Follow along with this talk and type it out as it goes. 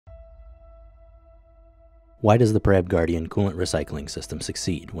Why does the PRAB Guardian Coolant Recycling system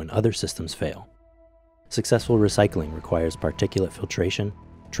succeed when other systems fail? Successful recycling requires particulate filtration,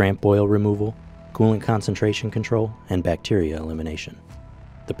 tramp oil removal, coolant concentration control, and bacteria elimination.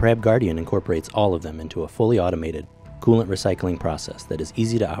 The PRAB Guardian incorporates all of them into a fully automated coolant recycling process that is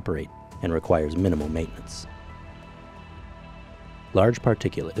easy to operate and requires minimal maintenance. Large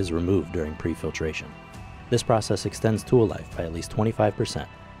particulate is removed during pre-filtration. This process extends tool life by at least 25%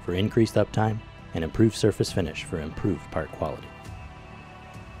 for increased uptime and improved surface finish for improved part quality.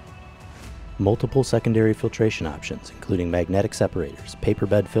 Multiple secondary filtration options, including magnetic separators, paper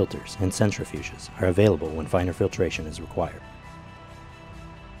bed filters, and centrifuges, are available when finer filtration is required.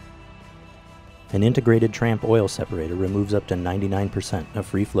 An integrated tramp oil separator removes up to 99% of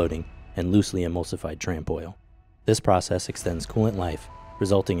free-floating and loosely emulsified tramp oil. This process extends coolant life,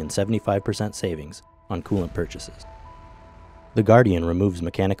 resulting in 75% savings on coolant purchases. The Guardian removes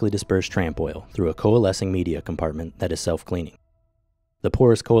mechanically dispersed tramp oil through a coalescing media compartment that is self-cleaning. The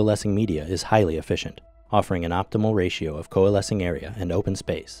porous coalescing media is highly efficient, offering an optimal ratio of coalescing area and open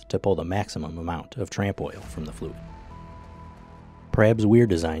space to pull the maximum amount of tramp oil from the fluid. PRAB's weir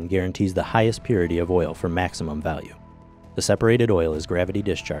design guarantees the highest purity of oil for maximum value. The separated oil is gravity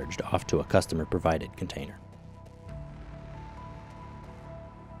discharged off to a customer-provided container.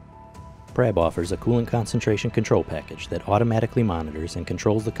 PRAB offers a coolant concentration control package that automatically monitors and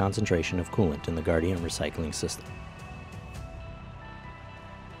controls the concentration of coolant in the Guardian recycling system.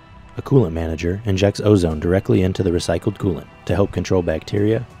 A coolant manager injects ozone directly into the recycled coolant to help control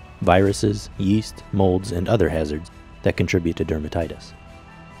bacteria, viruses, yeast, molds, and other hazards that contribute to dermatitis.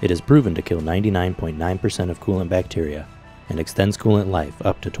 It is proven to kill 99.9% of coolant bacteria and extends coolant life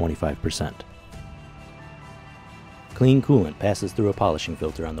up to 25%. Clean coolant passes through a polishing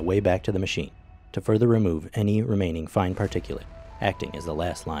filter on the way back to the machine to further remove any remaining fine particulate, acting as the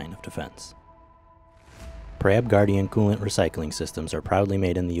last line of defense. PRAB Guardian Coolant Recycling systems are proudly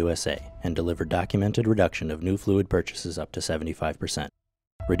made in the USA and deliver documented reduction of new fluid purchases up to 75%,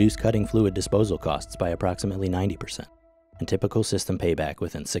 reduce cutting fluid disposal costs by approximately 90%, and typical system payback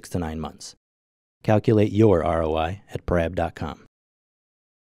within 6 to 9 months. Calculate your ROI at PRAB.com.